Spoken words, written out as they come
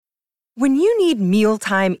When you need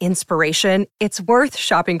mealtime inspiration, it's worth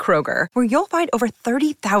shopping Kroger, where you'll find over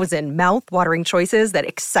 30,000 mouth-watering choices that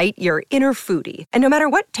excite your inner foodie. And no matter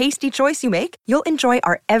what tasty choice you make, you'll enjoy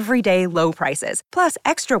our everyday low prices, plus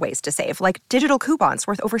extra ways to save, like digital coupons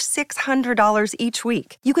worth over $600 each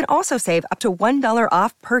week. You can also save up to $1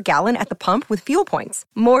 off per gallon at the pump with fuel points.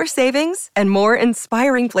 More savings and more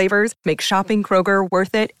inspiring flavors make shopping Kroger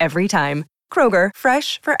worth it every time. Kroger,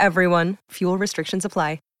 fresh for everyone. Fuel restrictions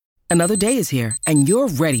apply. Another day is here, and you're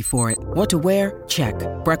ready for it. What to wear? Check.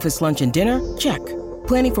 Breakfast, lunch, and dinner? Check.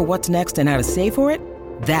 Planning for what's next and how to save for it?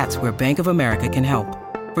 That's where Bank of America can help.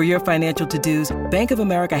 For your financial to-dos, Bank of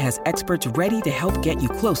America has experts ready to help get you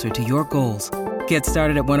closer to your goals. Get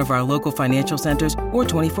started at one of our local financial centers or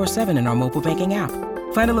 24/7 in our mobile banking app.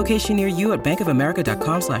 Find a location near you at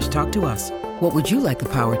bankofamerica.com/talktous. What would you like the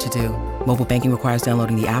power to do? Mobile banking requires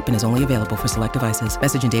downloading the app and is only available for select devices.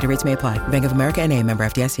 Message and data rates may apply. Bank of America N.A., member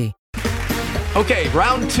FDIC. Okay,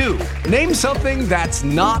 round two. Name something that's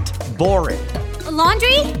not boring. A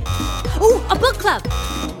laundry? Ooh, a book club.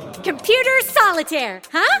 Computer solitaire,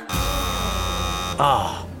 huh?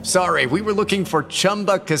 Ah, sorry, we were looking for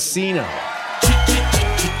Chumba Casino.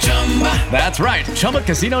 That's right,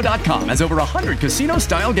 ChumbaCasino.com has over 100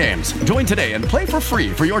 casino-style games. Join today and play for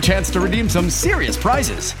free for your chance to redeem some serious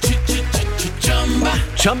prizes.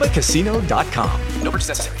 ChumbaCasino.com. No purchase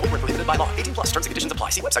necessary. Void where prohibited by law. 18+ terms and conditions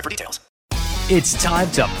apply. See website for details. It's time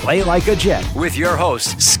to play like a Jet with your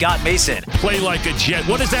host, Scott Mason. Play like a Jet.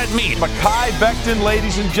 What does that mean? Mekhi Becton,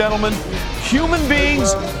 ladies and gentlemen. Human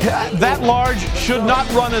beings that large should not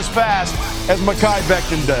run as fast as Mekhi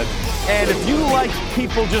Becton did. And if you like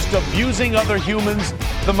people just abusing other humans,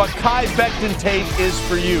 the Mekhi Becton tape is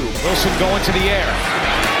for you. Wilson going to the air.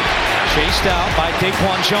 Chased out by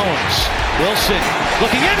Daquan Jones. Wilson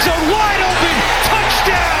looking end zone, wide open,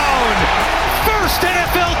 touchdown! First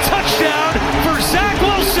NFL touchdown for Zach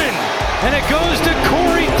Wilson. And it goes to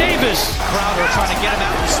Corey Davis. Crowder trying to get him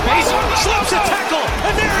out in space. Slips a tackle,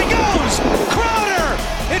 and there he goes! Crowder!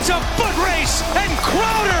 It's a foot race, and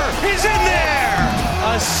Crowder is in there!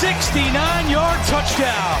 A 69-yard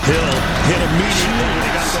touchdown. Hill hit immediately when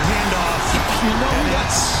he got the handoff. You know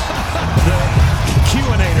that's the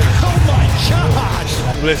Q-inator. Oh my gosh!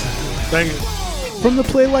 Listen, thank you. From the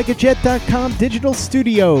PlayLikeAJet.com digital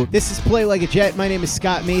studio, this is Play Like a Jet. My name is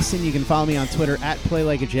Scott Mason. You can follow me on Twitter at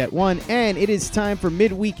PlayLikeAJet1. And it is time for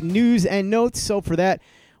midweek news and notes. So for that,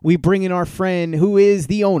 we bring in our friend who is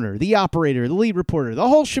the owner, the operator, the lead reporter, the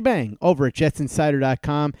whole shebang over at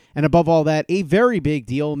JetsInsider.com. And above all that, a very big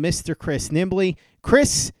deal, Mr. Chris Nimbley.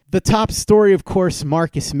 Chris, the top story, of course,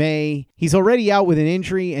 Marcus Maye. He's already out with an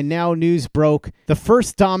injury, and now news broke. The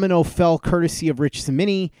first domino fell courtesy of Rich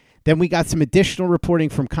Cimini. Then we got some additional reporting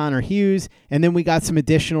from Connor Hughes, and then we got some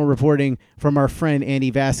additional reporting from our friend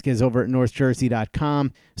Andy Vasquez over at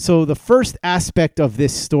NorthJersey.com. So the first aspect of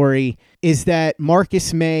this story is that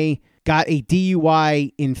Marcus Maye got a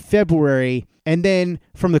DUI in February, and then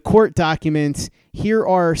from the court documents, here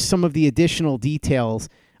are some of the additional details.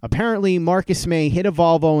 Apparently, Marcus Maye hit a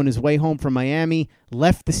Volvo on his way home from Miami,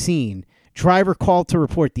 left the scene. Driver called to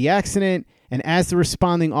report the accident, and as the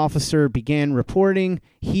responding officer began reporting,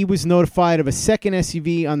 he was notified of a second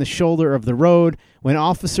SUV on the shoulder of the road. When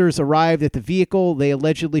officers arrived at the vehicle, they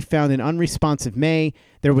allegedly found an unresponsive Maye.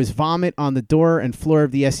 There was vomit on the door and floor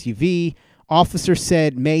of the SUV. Officers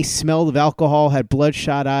said Maye smelled of alcohol, had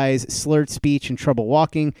bloodshot eyes, slurred speech, and trouble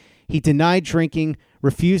walking. He denied drinking,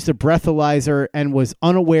 refused a breathalyzer, and was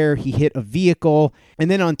unaware he hit a vehicle.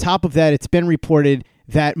 And then on top of that, it's been reported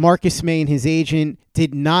that Marcus Maye and his agent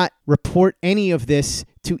did not report any of this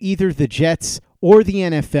to either the Jets or the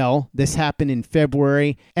NFL. This happened in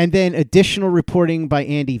February. And then additional reporting by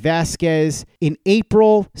Andy Vasquez. In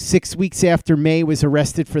April, 6 weeks after Maye was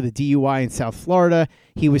arrested for the DUI in South Florida,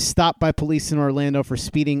 he was stopped by police in Orlando for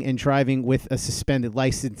speeding and driving with a suspended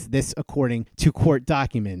license. This according to court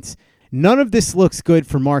documents. None of this looks good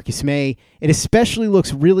for Marcus Maye. It especially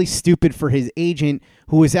looks really stupid for his agent,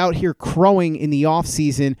 who was out here crowing in the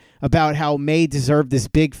offseason about how Maye deserved this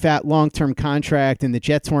big, fat, long-term contract and the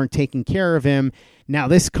Jets weren't taking care of him. Now,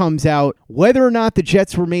 this comes out. Whether or not the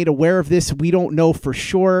Jets were made aware of this, we don't know for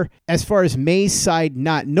sure. As far as Maye's side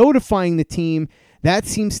not notifying the team, that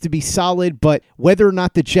seems to be solid, but whether or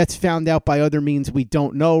not the Jets found out by other means, we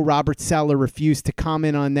don't know. Robert Saleh refused to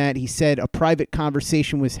comment on that. He said a private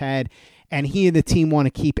conversation was had, and he and the team want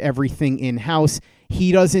to keep everything in-house.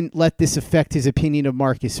 He doesn't let this affect his opinion of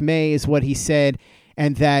Marcus Maye, is what he said,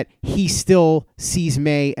 and that he still sees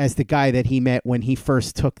Maye as the guy that he met when he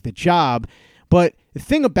first took the job. But the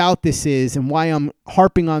thing about this is, and why I'm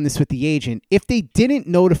harping on this with the agent, if they didn't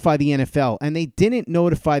notify the NFL and they didn't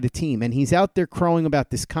notify the team, and he's out there crowing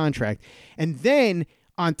about this contract, and then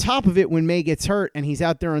on top of it, when May gets hurt and he's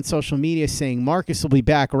out there on social media saying Marcus will be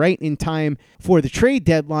back right in time for the trade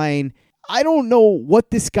deadline, I don't know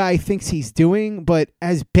what this guy thinks he's doing, but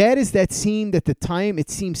as bad as that seemed at the time, it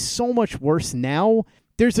seems so much worse now.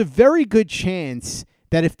 There's a very good chance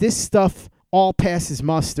that if this stuff all passes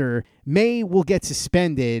muster, May will get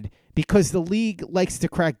suspended because the league likes to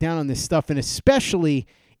crack down on this stuff, and especially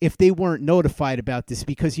if they weren't notified about this,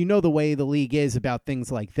 because you know the way the league is about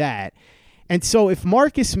things like that. And so if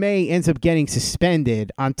Marcus May ends up getting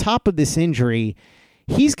suspended on top of this injury,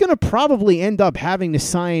 he's going to probably end up having to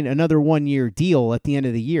sign another 1-year deal at the end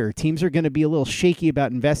of the year. Teams are going to be a little shaky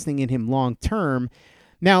about investing in him long term.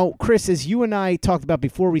 Now, Chris, as you and I talked about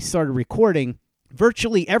before we started recording,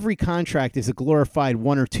 virtually every contract is a glorified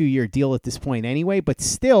 1 or 2 year deal at this point anyway, but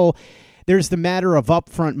still there's the matter of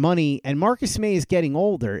upfront money, and Marcus May is getting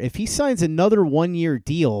older. If he signs another 1-year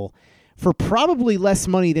deal for probably less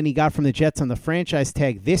money than he got from the Jets on the franchise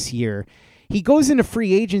tag this year, he goes into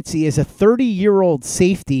free agency as a 30-year-old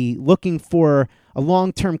safety looking for a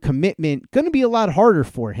long-term commitment. Going to be a lot harder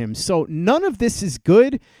for him. So none of this is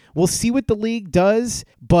good. We'll see what the league does.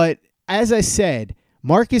 But as I said,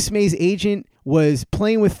 Marcus May's agent was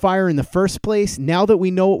playing with fire in the first place. Now that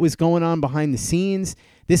we know what was going on behind the scenes,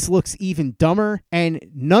 this looks even dumber. And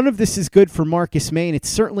none of this is good for Marcus May, and it's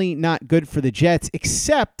certainly not good for the Jets,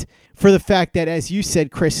 except for the fact that, as you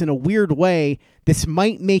said, Chris, in a weird way, this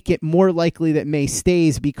might make it more likely that May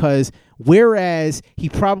stays, because whereas he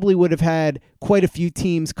probably would have had quite a few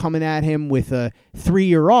teams coming at him with a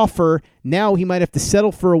 3-year offer, now he might have to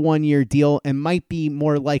settle for a 1-year deal and might be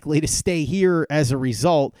more likely to stay here as a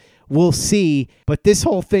result. We'll see. But this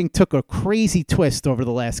whole thing took a crazy twist over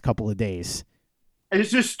the last couple of days. Let's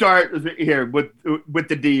just start here with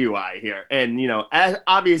the DUI here. And,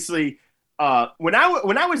 obviously, when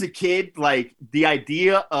I was a kid, like, the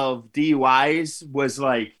idea of DUIs was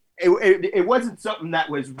like, it wasn't something that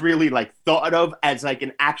was really like thought of as like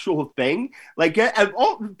an actual thing. Like,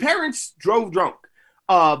 parents drove drunk.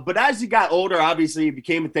 But as you got older, obviously it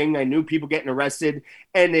became a thing. I knew people getting arrested,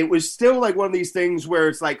 and it was still like one of these things where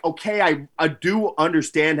it's like, okay, I do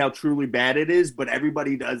understand how truly bad it is, but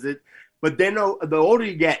everybody does it. But then the older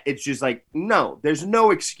you get, it's just like, no, there's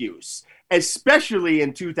no excuse, especially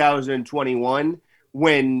in 2021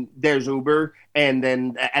 when there's Uber, and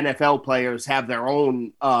then NFL players have their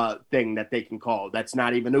own thing that they can call. That's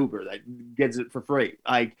not even Uber. That gets it for free.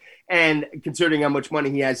 And considering how much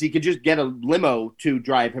money he has, he could just get a limo to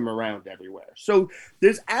drive him around everywhere. So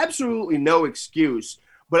there's absolutely no excuse.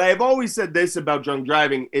 But I've always said this about drunk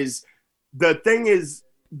driving is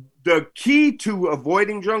the key to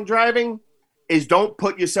avoiding drunk driving is don't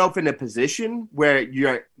put yourself in a position where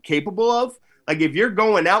you're capable of. Like, if you're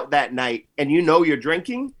going out that night and you know you're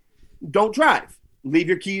drinking, don't drive. Leave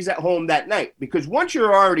your keys at home that night. Because once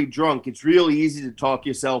you're already drunk, it's really easy to talk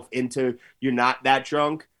yourself into you're not that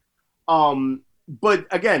drunk. But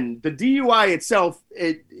again, the DUI itself,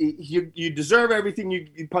 you deserve everything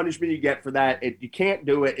you punishment you get for that. You can't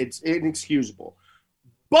do it. It's inexcusable.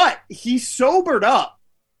 But he sobered up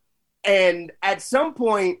and at some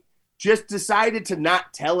point just decided to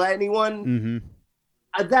not tell anyone. Mm-hmm.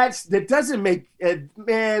 That doesn't make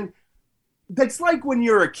man. That's like when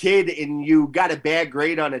you're a kid and you got a bad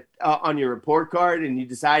grade on your report card and you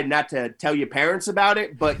decide not to tell your parents about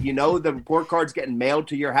it, but the report card's getting mailed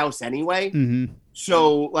to your house anyway. Mm-hmm.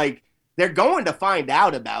 So like they're going to find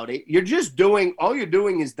out about it. All you're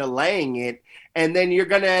doing is delaying it, and then you're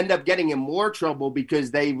going to end up getting in more trouble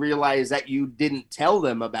because they realize that you didn't tell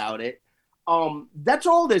them about it. That's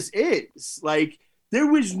all this is. Like, there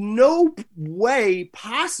was no way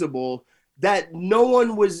possible that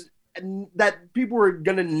that people were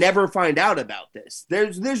going to never find out about this.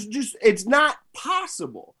 There's just, it's not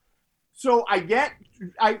possible. So I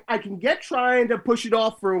can get trying to push it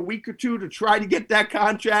off for a week or two to try to get that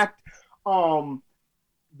contract. But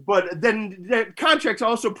then the contract's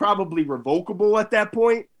also probably revocable at that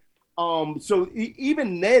point. So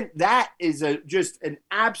even then, that is just an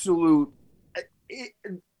absolute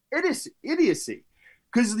idiocy.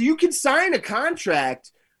 Because you can sign a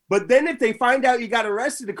contract, but then if they find out you got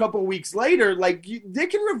arrested a couple of weeks later, they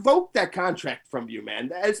can revoke that contract from you,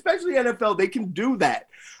 man. Especially NFL, they can do that.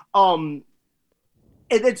 And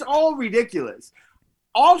it's all ridiculous.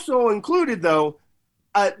 Also included, though,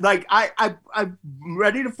 I'm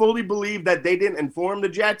ready to fully believe that they didn't inform the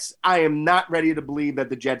Jets. I am not ready to believe that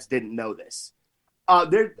the Jets didn't know this.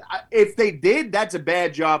 If they did, that's a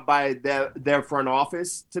bad job by their front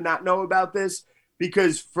office to not know about this,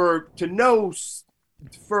 because your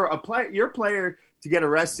player to get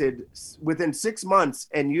arrested within 6 months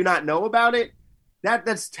and you not know about it,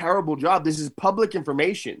 that's a terrible job. This is public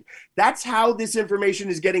information. That's how this information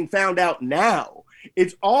is getting found out now.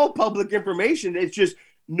 It's all public information. It's just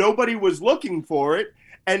nobody was looking for it,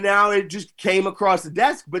 and now it just came across the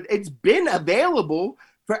desk, but it's been available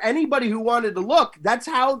for anybody who wanted to look. That's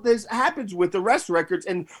how this happens with arrest records,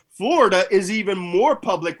 and Florida is even more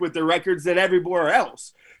public with the records than everywhere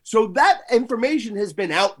else. So that information has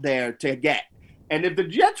been out there to get. And if the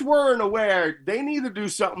Jets weren't aware, they need to do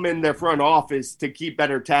something in their front office to keep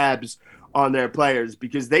better tabs on their players,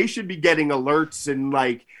 because they should be getting alerts and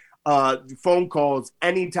phone calls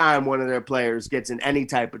anytime one of their players gets in any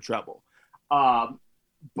type of trouble.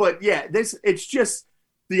 But yeah, it's just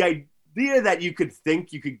the idea that you could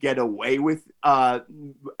think you could get away with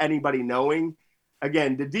anybody knowing.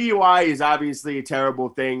 Again, the DUI is obviously a terrible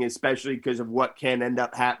thing, especially because of what can end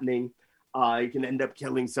up happening. You can end up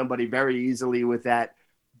killing somebody very easily with that.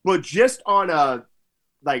 But just on a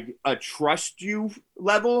trust you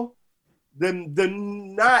level, the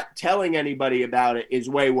not telling anybody about it is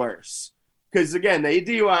way worse. Because again, the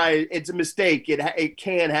DUI, it's a mistake. It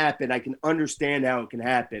can happen. I can understand how it can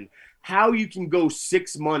happen. How you can go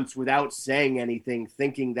 6 months without saying anything,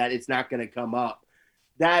 thinking that it's not going to come up,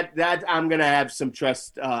 that I'm going to have some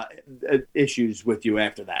trust issues with you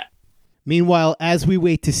after that. Meanwhile, as we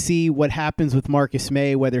wait to see what happens with Marcus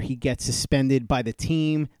May, whether he gets suspended by the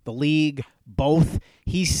team, the league, both,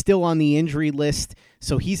 he's still on the injury list,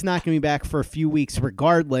 so he's not going to be back for a few weeks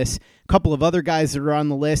regardless. A couple of other guys that are on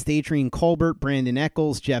the list: Adrian Colbert, Brandon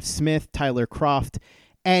Echols, Jeff Smith, Tyler Kroft,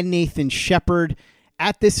 and Nathan Shepard.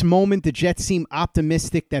 At this moment, the Jets seem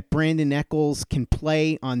optimistic that Brandon Echols can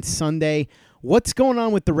play on Sunday. What's going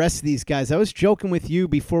on with the rest of these guys? I was joking with you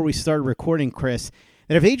before we started recording, Chris,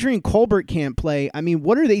 that if Adrian Colbert can't play, I mean,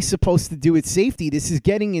 what are they supposed to do at safety? This is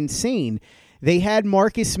getting insane. They had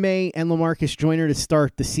Marcus May and LaMarcus Joyner to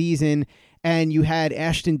start the season, and you had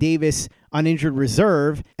Ashton Davis on injured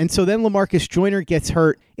reserve, and so then LaMarcus Joyner gets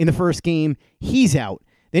hurt in the first game. He's out.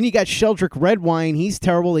 Then you got Sheldrick Redwine. He's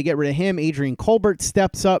terrible. They get rid of him. Adrian Colbert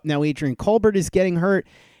steps up. Now Adrian Colbert is getting hurt.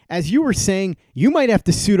 As you were saying, you might have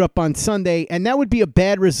to suit up on Sunday, and that would be a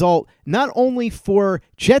bad result, not only for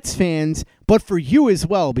Jets fans, but for you as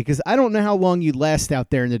well, because I don't know how long you'd last out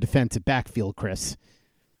there in the defensive backfield, Chris.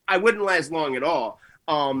 I wouldn't last long at all.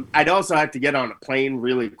 I'd also have to get on a plane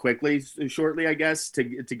really shortly, I guess, to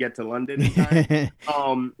get to London in time.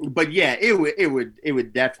 But yeah, it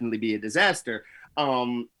would definitely be a disaster.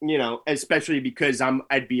 Especially because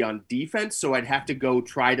I'd be on defense, so I'd have to go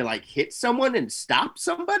try to hit someone and stop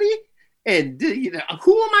somebody. And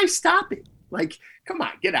who am I stopping? Come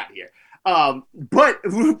on, get out of here. But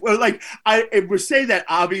I would say that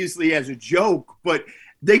obviously as a joke, but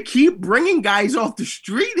they keep bringing guys off the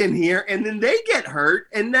street in here, and then they get hurt,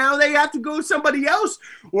 and now they have to go with somebody else.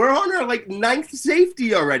 We're on our ninth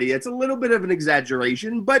safety already. It's a little bit of an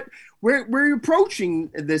exaggeration, but we're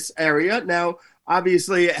approaching this area now.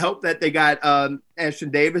 Obviously, it helped that they got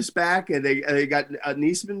Ashton Davis back, and they got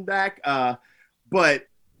Niesman back. But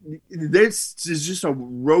this is just a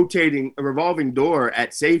revolving door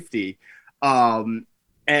at safety, and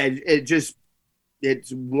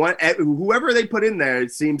it's one whoever they put in there,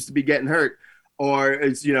 it seems to be getting hurt, or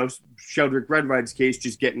it's Sheldrick Redwine's case,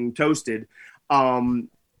 just getting toasted.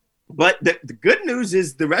 But the good news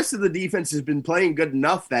is the rest of the defense has been playing good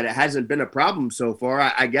enough that it hasn't been a problem so far.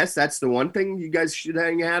 I guess that's the one thing you guys should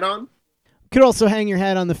hang your hat on. Could also hang your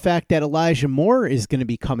hat on the fact that Elijah Moore is going to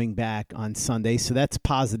be coming back on Sunday, so that's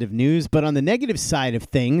positive news. But on the negative side of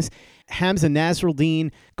things, Hamza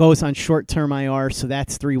Nasruddin goes on short-term IR, so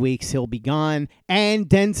that's 3 weeks. He'll be gone. And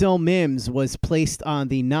Denzel Mims was placed on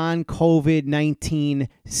the non-COVID-19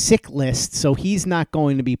 sick list, so he's not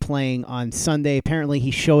going to be playing on Sunday. Apparently,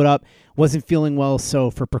 he showed up, wasn't feeling well,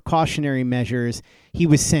 so for precautionary measures, he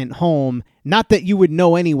was sent home. Not that you would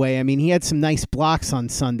know anyway. I mean, he had some nice blocks on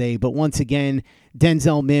Sunday, but once again,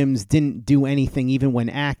 Denzel Mims didn't do anything even when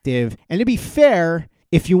active. And to be fair,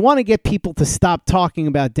 if you want to get people to stop talking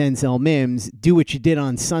about Denzel Mims, do what you did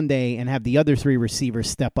on Sunday and have the other three receivers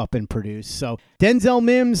step up and produce. So Denzel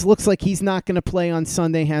Mims looks like he's not going to play on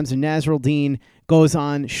Sunday. Hamza Nasruddin goes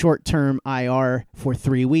on short-term IR for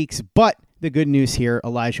 3 weeks. But the good news here,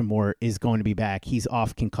 Elijah Moore is going to be back. He's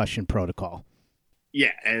off concussion protocol.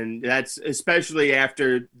 Yeah, and that's especially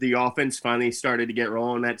after the offense finally started to get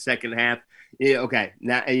rolling that second half. Yeah, okay,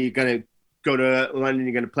 now you're going to go to London,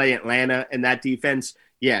 you're going to play Atlanta, and that defense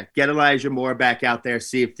Yeah, get Elijah Moore back out there,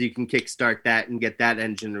 see if you can kickstart that and get that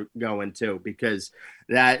engine going too, because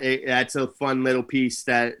that's a fun little piece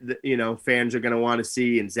that, you know, fans are going to want to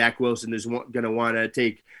see, and Zach Wilson is going to want to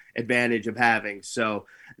take advantage of having. So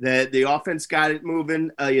the offense got it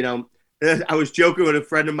moving. You know, I was joking with a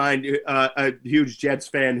friend of mine, a huge Jets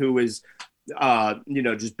fan, who was you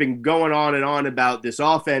know, just been going on and on about this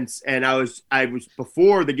offense. And I was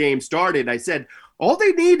before the game started, I said, all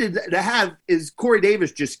they needed to have is Corey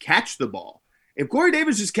Davis just catch the ball. If Corey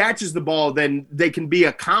Davis just catches the ball, then they can be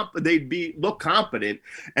look competent.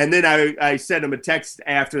 And then I sent him a text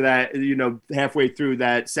after that, you know, halfway through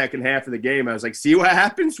that second half of the game. I was like, see what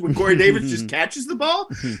happens when Corey Davis just catches the ball?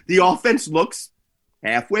 The offense looks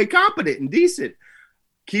halfway competent and decent.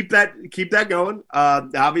 Keep that going.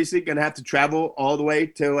 Obviously going to have to travel all the way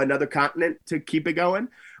to another continent to keep it going.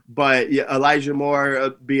 But Elijah Moore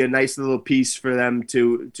be a nice little piece for them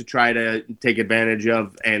to try to take advantage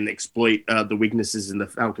of and exploit the weaknesses in the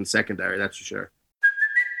Falcons secondary. That's for sure.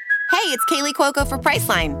 Hey, it's Kaylee Cuoco for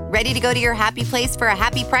Priceline. Ready to go to your happy place for a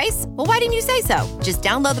happy price? Well, why didn't you say so? Just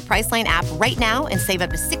download the Priceline app right now and save up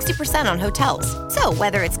to 60% on hotels. So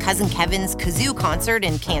whether it's Cousin Kevin's Kazoo Concert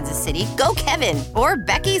in Kansas City, go Kevin, or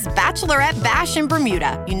Becky's Bachelorette Bash in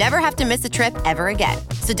Bermuda, you never have to miss a trip ever again.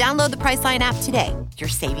 So download the Priceline app today. Your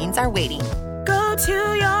savings are waiting. Go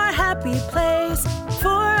to your happy place for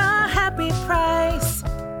a happy price.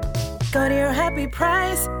 Go to your happy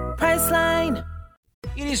price, Priceline.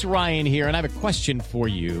 It is Ryan here, and I have a question for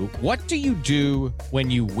you. What do you do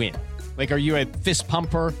when you win? Like, are you a fist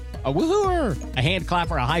pumper, a woohooer, a hand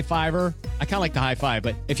clapper, a high fiver? I kind of like the high five,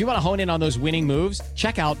 but if you want to hone in on those winning moves,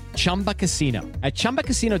 check out Chumba Casino. At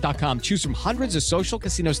ChumbaCasino.com, choose from hundreds of social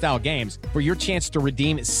casino-style games for your chance to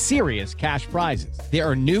redeem serious cash prizes. There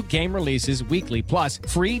are new game releases weekly, plus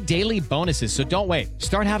free daily bonuses. So don't wait.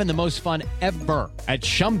 Start having the most fun ever at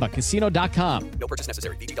ChumbaCasino.com. No purchase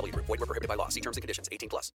necessary. VGW Group. Void where prohibited by law. See terms and conditions.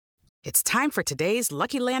 18+. It's time for today's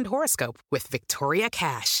Lucky Land horoscope with Victoria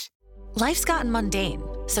Cash. Life's gotten mundane,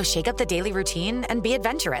 so shake up the daily routine and be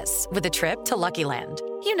adventurous with a trip to Lucky Land.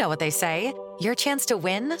 You know what they say, your chance to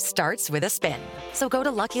win starts with a spin. So go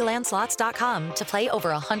to LuckyLandSlots.com to play over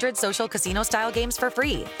 100 social casino-style games for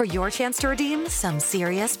free for your chance to redeem some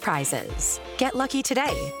serious prizes. Get lucky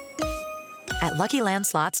today at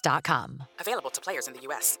LuckyLandSlots.com. Available to players in the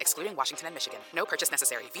U.S., excluding Washington and Michigan. No purchase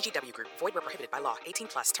necessary. VGW Group. Void where prohibited by law.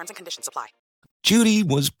 18+. Terms and conditions apply. Judy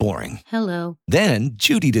was boring. Hello. Then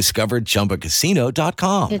Judy discovered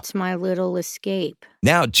ChumbaCasino.com. It's my little escape.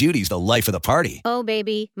 Now Judy's the life of the party. Oh,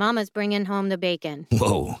 baby, mama's bringing home the bacon.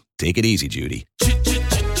 Whoa, take it easy, Judy.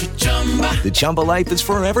 The Chumba life is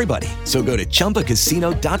for everybody. So go to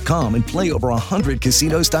ChumbaCasino.com and play over 100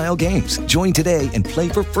 casino-style games. Join today and play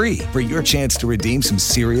for free for your chance to redeem some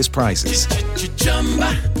serious prizes.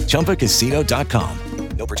 ChumbaCasino.com.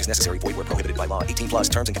 No purchase necessary. Void where prohibited by law. 18+.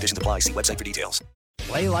 Terms and conditions apply. See website for details.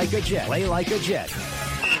 Play like a Jet. Play like a Jet.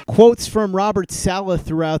 Quotes from Robert Saleh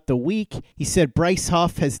throughout the week. He said Bryce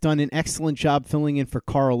Huff has done an excellent job filling in for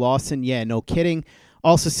Carl Lawson. Yeah, no kidding.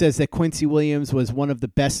 Also says that Quincy Williams was one of the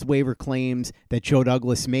best waiver claims that Joe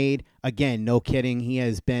Douglas made. Again, no kidding. He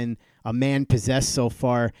has been a man possessed so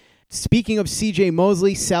far. Speaking of C.J.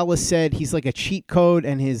 Mosley, Saleh said he's like a cheat code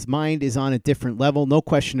and his mind is on a different level. No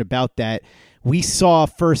question about that. We saw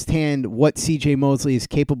firsthand what C.J. Mosley is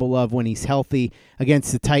capable of when he's healthy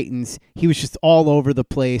against the Titans. He was just all over the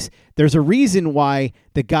place. There's a reason why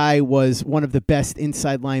the guy was one of the best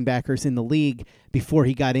inside linebackers in the league before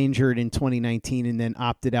he got injured in 2019 and then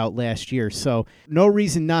opted out last year. So no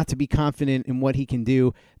reason not to be confident in what he can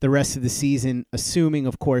do the rest of the season, assuming,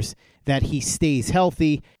 of course, that he stays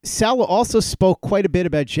healthy. Saleh also spoke quite a bit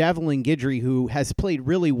about Javelin Guidry, who has played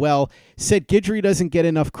really well. Said Guidry doesn't get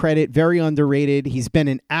enough credit, very underrated. He's been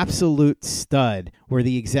an absolute stud, were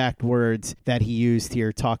the exact words that he used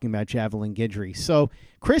here talking about Javelin Guidry. So,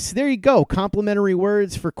 Chris, there you go. Complimentary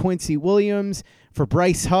words for Quincy Williams, for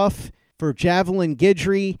Bryce Huff, for Javelin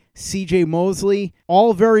Guidry, C.J. Mosley.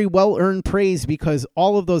 All very well-earned praise because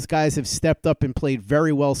all of those guys have stepped up and played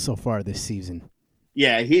very well so far this season.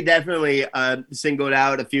 Yeah, he definitely singled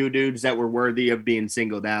out a few dudes that were worthy of being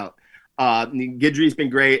singled out. Guidry's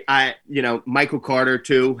been great. Michael Carter,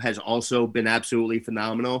 too, has also been absolutely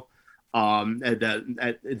phenomenal. At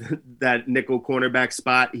that nickel cornerback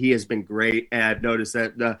spot, he has been great. And I've noticed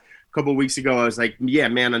that a couple of weeks ago, I was like, yeah,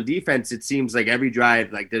 man, on defense, it seems like every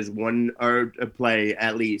drive, like there's one or a play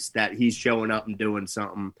at least that he's showing up and doing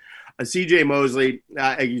something. C.J. Mosley,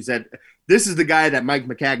 like you said, this is the guy that Mike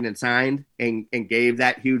Maccagnan signed and gave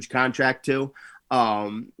that huge contract to.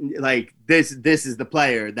 This is the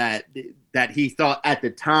player that he thought at the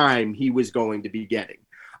time he was going to be getting.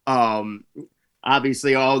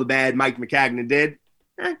 Obviously, all the bad Mike Maccagnan did.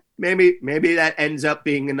 Maybe that ends up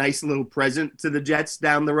being a nice little present to the Jets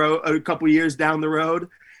down the road, a couple years down the road.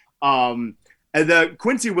 And the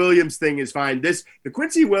Quincy Williams thing is fine. The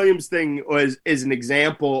Quincy Williams thing is an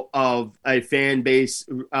example of a fan base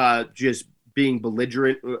just being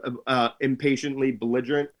belligerent, impatiently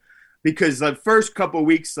belligerent, because the first couple of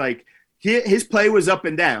weeks, like his play was up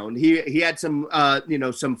and down. He had some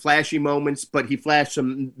some flashy moments, but he flashed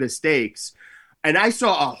some mistakes. And I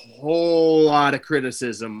saw a whole lot of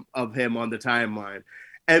criticism of him on the timeline.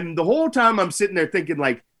 And the whole time I'm sitting there thinking,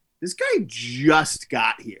 like, this guy just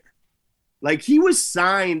got here. Like, he was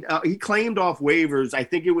signed. He claimed off waivers. I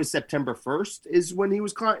think it was September 1st is when he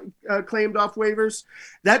was claimed off waivers.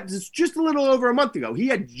 That's just a little over a month ago. He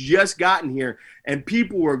had just gotten here, and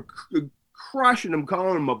people were crushing him,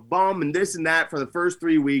 calling him a bum and this and that for the first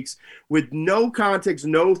 3 weeks with no context,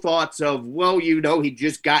 no thoughts of, well, he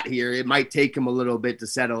just got here. It might take him a little bit to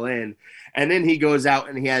settle in. And then he goes out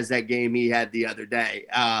and he has that game he had the other day.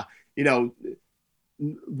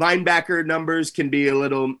 Linebacker numbers can be a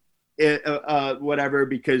little whatever,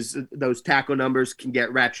 because those tackle numbers can get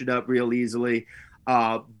ratcheted up real easily.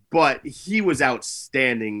 But he was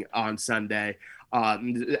outstanding on Sunday.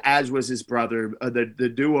 As was his brother.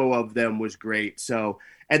 The duo of them was great. So,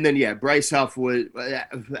 and then Bryce Huff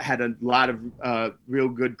had a lot of real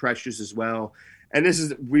good pressures as well. And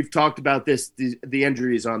we've talked about this, the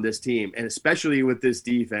injuries on this team, and especially with this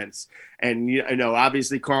defense. And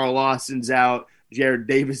obviously Carl Lawson's out, Jared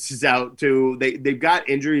Davis is out too. They've got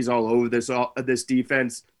injuries all over this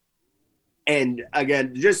defense. And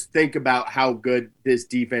again, just think about how good this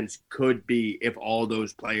defense could be if all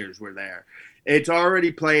those players were there. It's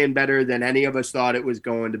already playing better than any of us thought it was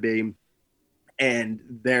going to be, and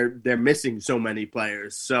they're missing so many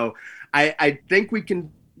players. So I think we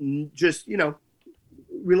can just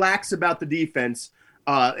relax about the defense.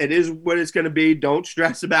 It is what it's going to be. Don't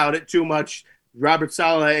stress about it too much. Robert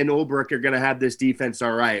Saleh and Ulbrich are going to have this defense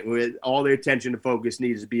all right. With all the attention and focus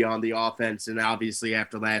needs to be on the offense, and obviously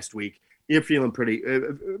after last week, you're feeling pretty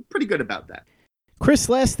good about that. Chris,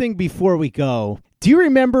 last thing before we go. Do you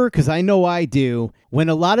remember, because I know I do, when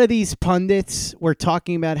a lot of these pundits were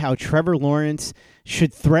talking about how Trevor Lawrence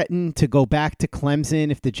should threaten to go back to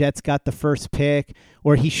Clemson if the Jets got the first pick,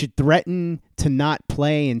 or he should threaten to not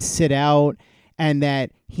play and sit out, and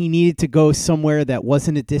that he needed to go somewhere that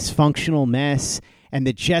wasn't a dysfunctional mess, and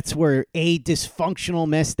the Jets were a dysfunctional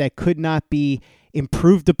mess that could not be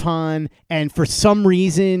improved upon, and for some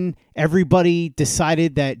reason everybody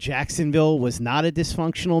decided that Jacksonville was not a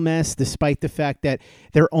dysfunctional mess, despite the fact that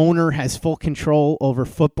their owner has full control over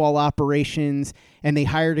football operations, and they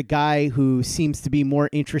hired a guy who seems to be more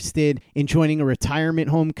interested in joining a retirement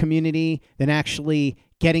home community than actually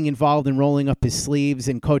getting involved and rolling up his sleeves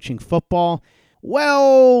and coaching football.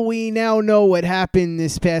 Well, we now know what happened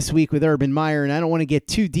this past week with Urban Meyer, and I don't want to get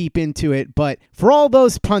too deep into it, but for all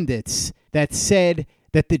those pundits that said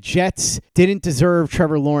that the Jets didn't deserve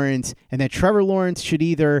Trevor Lawrence and that Trevor Lawrence should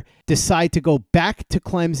either decide to go back to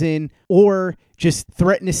Clemson or just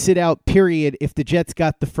threaten to sit out, period, if the Jets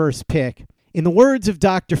got the first pick. In the words of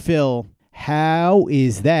Dr. Phil, how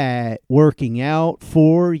is that working out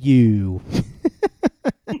for you?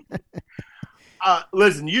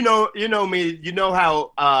 Listen, you know me, you know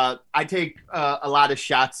how I take a lot of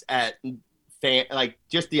shots at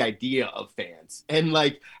just the idea of fans, and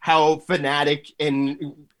like how fanatic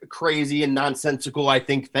and crazy and nonsensical I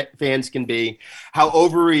think fans can be, how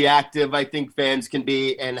overreactive I think fans can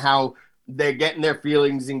be, and how they're getting their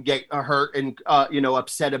feelings and get hurt and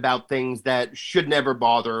upset about things that should never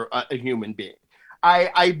bother a human being.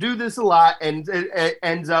 I do this a lot, and it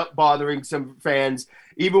ends up bothering some fans,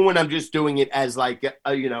 even when I'm just doing it as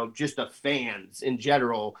just a fans in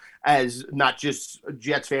general, as not just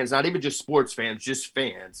Jets fans, not even just sports fans, just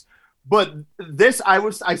fans. But this,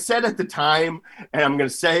 I said at the time, and I'm going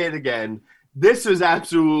to say it again, this is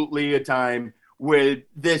absolutely a time where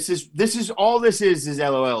this is all this is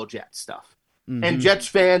LOL Jets stuff. Mm-hmm. And Jets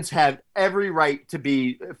fans have every right to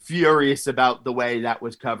be furious about the way that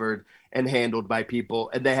was covered and handled by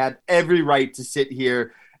people. And they had every right to sit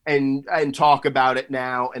here and talk about it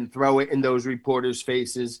now and throw it in those reporters'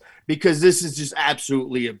 faces, because this is just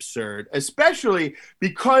absolutely absurd, especially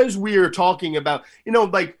because we are talking about,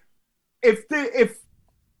 if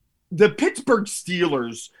the Pittsburgh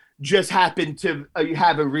Steelers just happen to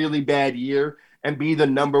have a really bad year and be the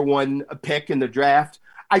number one pick in the draft,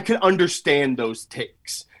 I could understand those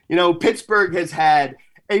takes. Pittsburgh has had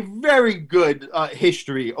a very good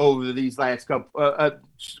history over these last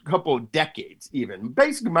couple of decades, even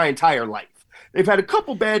basically my entire life. They've had a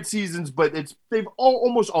couple bad seasons, but they've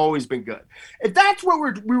almost always been good. If that's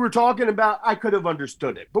what we were talking about, I could have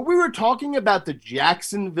understood it. But we were talking about the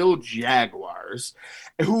Jacksonville Jaguars,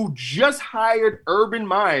 who just hired Urban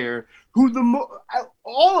Meyer, who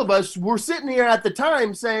all of us were sitting here at the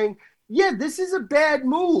time saying, yeah, this is a bad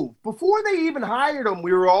move. Before they even hired him,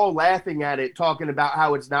 we were all laughing at it, talking about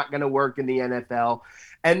how it's not going to work in the NFL.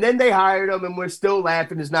 And then they hired him, and we're still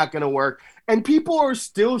laughing it's not going to work. And people are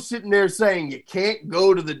still sitting there saying you can't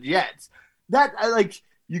go to the Jets.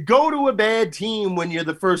 You go to a bad team when you're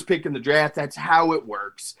the first pick in the draft. That's how it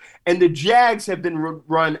works. And the Jags have been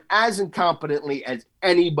run as incompetently as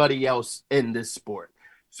anybody else in this sport.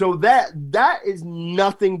 So that is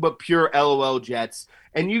nothing but pure LOL Jets.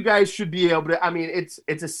 And you guys should be able to – I mean,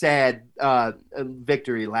 it's a sad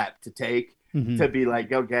victory lap to take. Mm-hmm. To be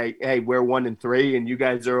like, okay, hey, we're 1-3 and you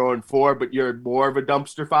guys are 0-4, but you're more of a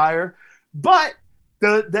dumpster fire. But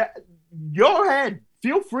go ahead,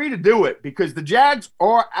 feel free to do it, because the Jags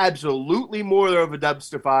are absolutely more of a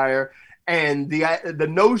dumpster fire. And the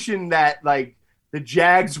notion that like the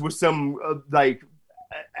Jags were some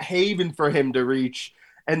haven for him to reach,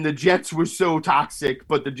 and the Jets were so toxic,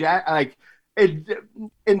 but the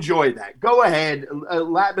enjoy that. Go ahead,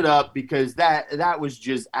 lap it up, because that was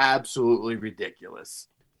just absolutely ridiculous.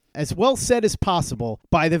 As well said as possible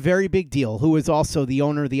by the Very Big Deal, who is also the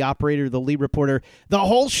owner, the operator, the lead reporter, the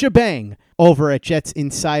whole shebang over at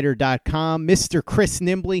JetsInsider.com, Mr. Chris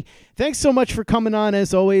Nimbley. Thanks so much for coming on,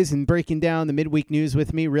 as always, and breaking down the midweek news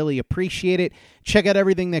with me. Really appreciate it. Check out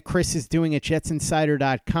everything that Chris is doing at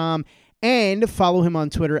JetsInsider.com. And follow him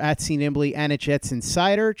on Twitter at CNimbley and at Jets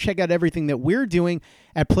Insider. Check out everything that we're doing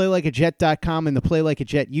at PlayLikeAJet.com and the Play Like a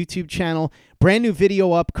Jet YouTube channel. Brand new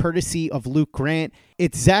video up courtesy of Luke Grant.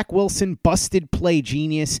 It's Zach Wilson, Busted Play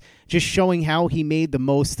Genius, just showing how he made the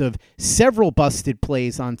most of several busted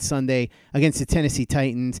plays on Sunday against the Tennessee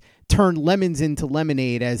Titans. Turned lemons into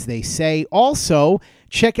lemonade, as they say. Also,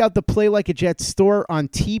 check out the Play Like a Jet store on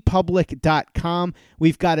tpublic.com.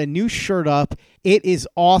 We've got a new shirt up. It is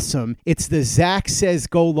awesome. It's the Zach Says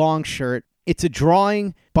Go Long shirt. It's a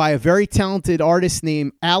drawing by a very talented artist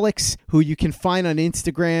named Alex, who you can find on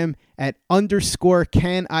Instagram at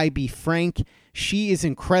 _CanIBeFrank. She is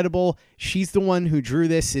incredible. She's the one who drew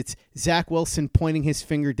this. It's Zach Wilson pointing his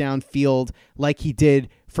finger downfield like he did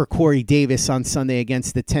for Corey Davis on Sunday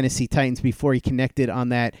against the Tennessee Titans before he connected on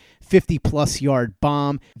that 50-plus yard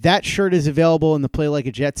bomb. That shirt is available in the Play Like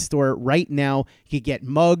a Jet store right now. You can get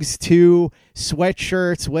mugs too,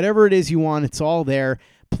 sweatshirts, whatever it is you want. It's all there.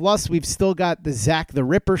 Plus, we've still got the Zach the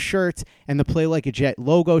Ripper shirts and the Play Like a Jet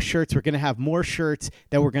logo shirts. We're going to have more shirts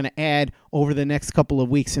that we're going to add over the next couple of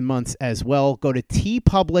weeks and months as well. Go to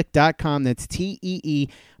tpublic.com. That's TEE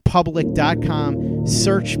public.com.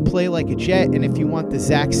 Search Play Like a Jet. And if you want the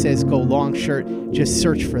Zach Says Go Long shirt, just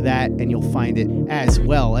search for that and you'll find it as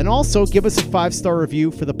well. And also give us a 5-star review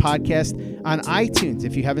for the podcast on iTunes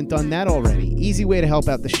if you haven't done that already. Easy way to help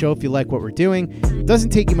out the show if you like what we're doing.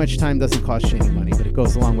 Doesn't take you much time, doesn't cost you any money, but it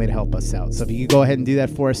goes a long way to help us out. So if you could go ahead and do that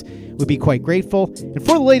for us, we'd be quite grateful. And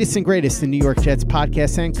for the latest and greatest in New York Jets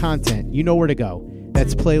podcasts and content, you know where to go.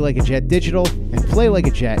 That's Play Like a Jet Digital and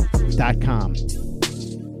PlayLikeAJet.com.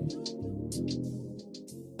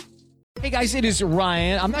 Hey guys, it is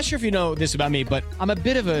Ryan. I'm not sure if you know this about me, but I'm a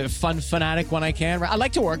bit of a fun fanatic when I can. I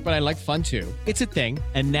like to work, but I like fun too. It's a thing.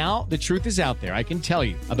 And now the truth is out there. I can tell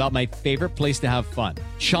you about my favorite place to have fun.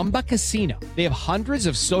 Chumba Casino. They have hundreds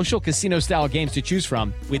of social casino style games to choose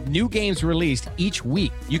from with new games released each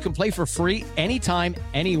week. You can play for free anytime,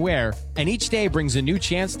 anywhere. And each day brings a new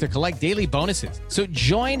chance to collect daily bonuses. So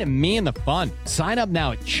join me in the fun. Sign up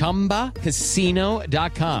now at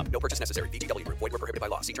ChumbaCasino.com. No purchase necessary. VGW Group. Void where prohibited by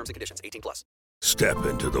law. See terms and conditions. 18+. Step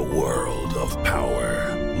into the world of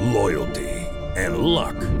power, loyalty, and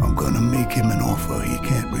luck. I'm gonna make him an offer he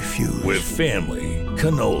can't refuse. With family,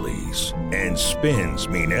 cannolis, and spins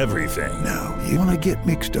mean everything. Now, you wanna get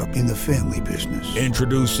mixed up in the family business.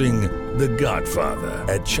 Introducing The Godfather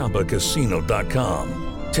at ChumbaCasino.com.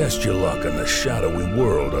 Test your luck in the shadowy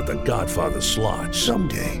world of The Godfather slot.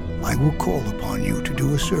 Someday, I will call upon you to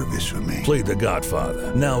do a service for me. Play The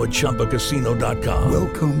Godfather, now at ChumbaCasino.com.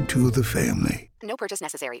 Welcome to the family. No purchase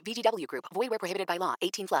necessary. VGW Group. Void where prohibited by law.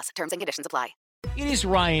 18+. Terms and conditions apply. It is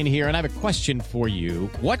Ryan here, and I have a question for you.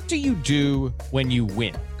 What do you do when you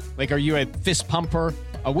win? Like, are you a fist pumper,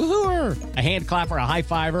 a woo-hooer, a hand clapper, a high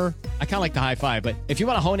fiver? I kind of like the high five, but if you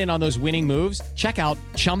want to hone in on those winning moves, check out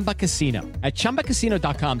Chumba Casino. At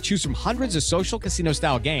ChumbaCasino.com, choose from hundreds of social casino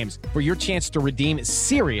style games for your chance to redeem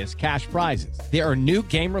serious cash prizes. There are new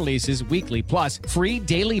game releases weekly, plus free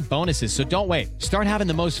daily bonuses. So don't wait. Start having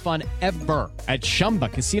the most fun ever at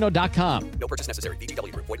ChumbaCasino.com. No purchase necessary.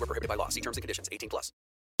 VGW Group. Void where prohibited by law. See terms and conditions. 18+.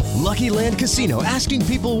 Lucky Land Casino, asking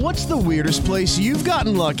people, what's the weirdest place you've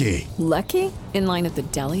gotten lucky? Lucky? In line at the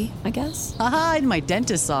deli, I guess? Aha, in my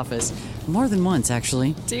dentist's office. More than once,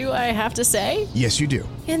 actually. Do I have to say? Yes, you do.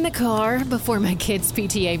 In the car before my kids'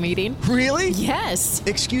 PTA meeting. Really? Yes.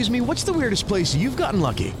 Excuse me, what's the weirdest place you've gotten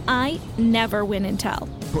lucky? I never win and tell.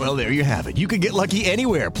 Well, there you have it. You can get lucky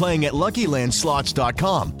anywhere, playing at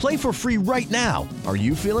LuckyLandSlots.com. Play for free right now. Are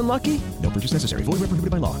you feeling lucky? No purchase necessary. Void where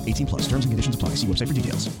prohibited by law. 18+. Terms and conditions apply. See website for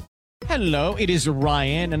details. Hello, it is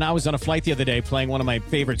Ryan, and I was on a flight the other day playing one of my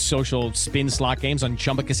favorite social spin slot games on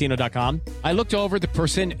ChumbaCasino.com. I looked over at the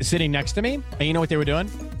person sitting next to me, and you know what they were doing?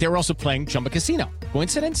 They were also playing Chumba Casino.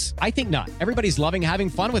 Coincidence? I think not. Everybody's loving having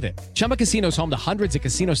fun with it. Chumba Casino is home to hundreds of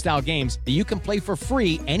casino-style games that you can play for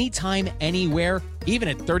free anytime, anywhere, even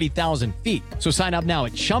at 30,000 feet. So sign up now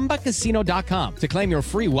at ChumbaCasino.com to claim your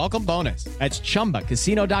free welcome bonus. That's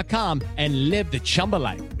ChumbaCasino.com and live the Chumba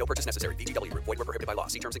life. No purchase necessary. VGW Group. Void where prohibited by law.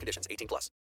 See terms and conditions. 18+.